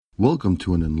Welcome to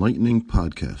an enlightening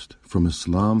podcast from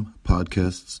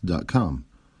IslamPodcasts.com.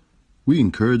 We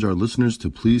encourage our listeners to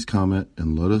please comment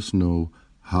and let us know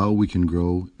how we can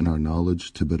grow in our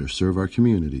knowledge to better serve our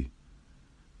community.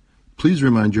 Please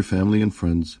remind your family and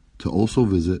friends to also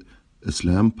visit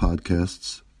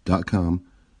IslamPodcasts.com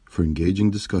for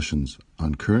engaging discussions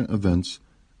on current events,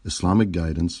 Islamic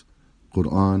guidance,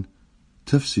 Quran,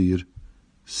 tafsir,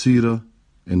 seerah,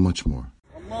 and much more.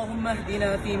 اللهم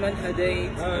اهدنا فيمن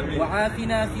هديت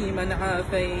وعافنا فيمن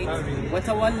عافيت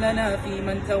وتولنا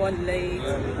فيمن توليت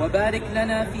وبارك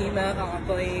لنا فيما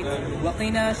أعطيت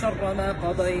وقنا شر ما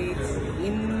قضيت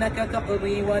إنك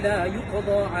تقضي ولا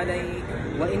يقضى عليك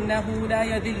وإنه لا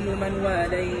يذل من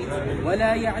واليت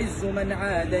ولا يعز من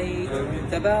عاديت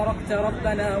تباركت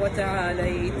ربنا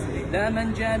وتعاليت لا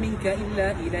منجى منك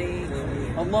إلا إليك.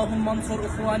 اللهم انصر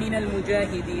إخواننا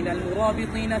المجاهدين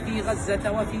المرابطين في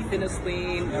غزة وفي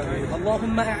فلسطين.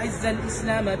 اللهم أعز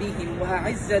الإسلام بهم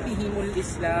وأعز بهم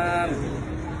الإسلام.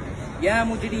 يا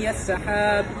مجري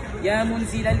السحاب، يا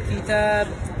منزل الكتاب،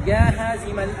 يا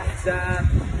هازم الأحزاب،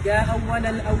 يا أول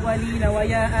الأولين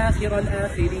ويا آخر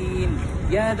الآخرين،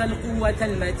 يا ذا القوة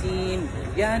المتين،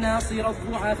 يا ناصر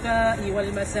الضعفاء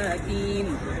والمساكين،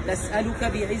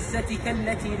 نسألك بعزتك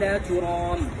التي لا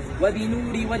ترام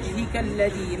وبنور وجهك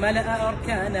الذي ملأ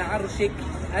أركان عرشك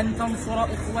أن تنصر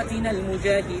إخوتنا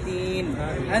المجاهدين،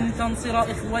 أن تنصر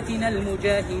إخوتنا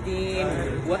المجاهدين،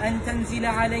 وأن تنزل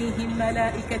عليهم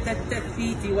ملائكة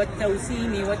التثبيت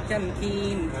والتوسيم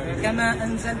والتمكين كما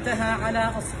أنزلتها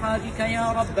على أصحابك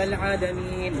يا رب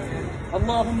العالمين.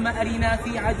 اللهم أرنا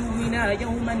في عدونا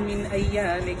يوما من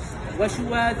أيامك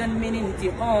وشواذا من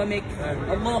انتقامك.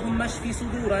 اللهم اشف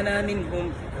صدورنا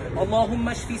منهم، اللهم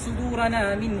اشف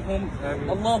صدورنا منهم.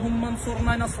 اللهم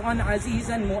انصرنا نصرا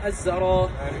عزيزا مؤزرا.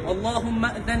 اللهم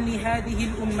أذن لهذه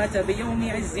الأمة بيوم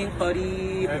عز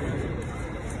قريب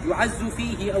يعز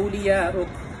فيه أولياؤك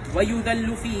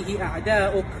ويذل فيه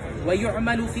أعداؤك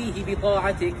ويعمل فيه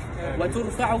بطاعتك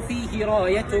وترفع فيه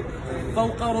رايتك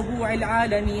فوق ربوع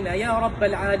العالمين يا رب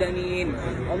العالمين.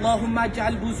 اللهم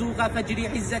اجعل بزوغ فجر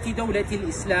عزة دولة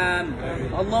الإسلام،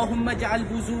 اللهم اجعل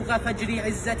بزوغ فجر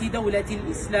عزة دولة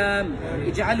الإسلام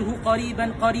اجعله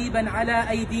قريبا على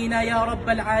أيدينا يا رب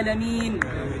العالمين.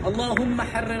 اللهم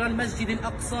حرر المسجد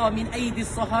الأقصى من أيدي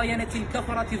الصهاينة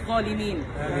الكفرة الظالمين.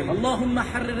 اللهم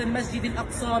حرر المسجد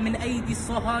الأقصى من أيدي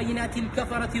الصهاينة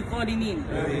الكفرة الظالمين.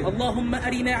 اللهم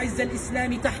أرنا عز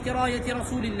الإسلام تحت راية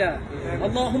رسول الله.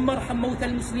 اللهم ارحم موتى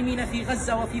المسلمين في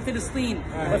غزة وفي فلسطين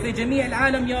وفي جميع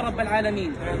العالم يا رب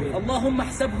العالمين. اللهم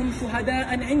احسبهم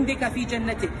شهداء عندك في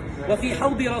جنتك وفي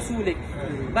حوض رسولك.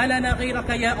 ما لنا غيرك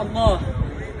يا الله.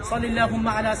 صل اللهم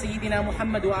على سيدنا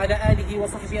محمد وعلى آله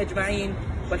وصحبه أجمعين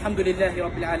والحمد لله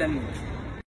رب العالمين.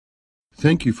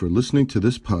 Thank you for listening to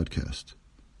this podcast.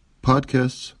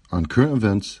 Podcasts on current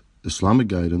events, Islamic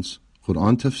guidance,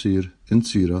 Quran tafsir, and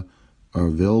seerah are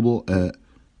available at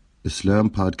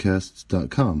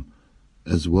IslamPodcasts.com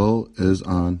as well as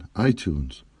on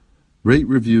iTunes. Rate,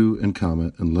 review, and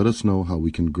comment and let us know how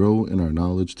we can grow in our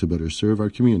knowledge to better serve our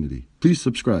community. Please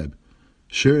subscribe,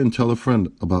 share, and tell a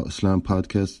friend about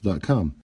IslamPodcasts.com.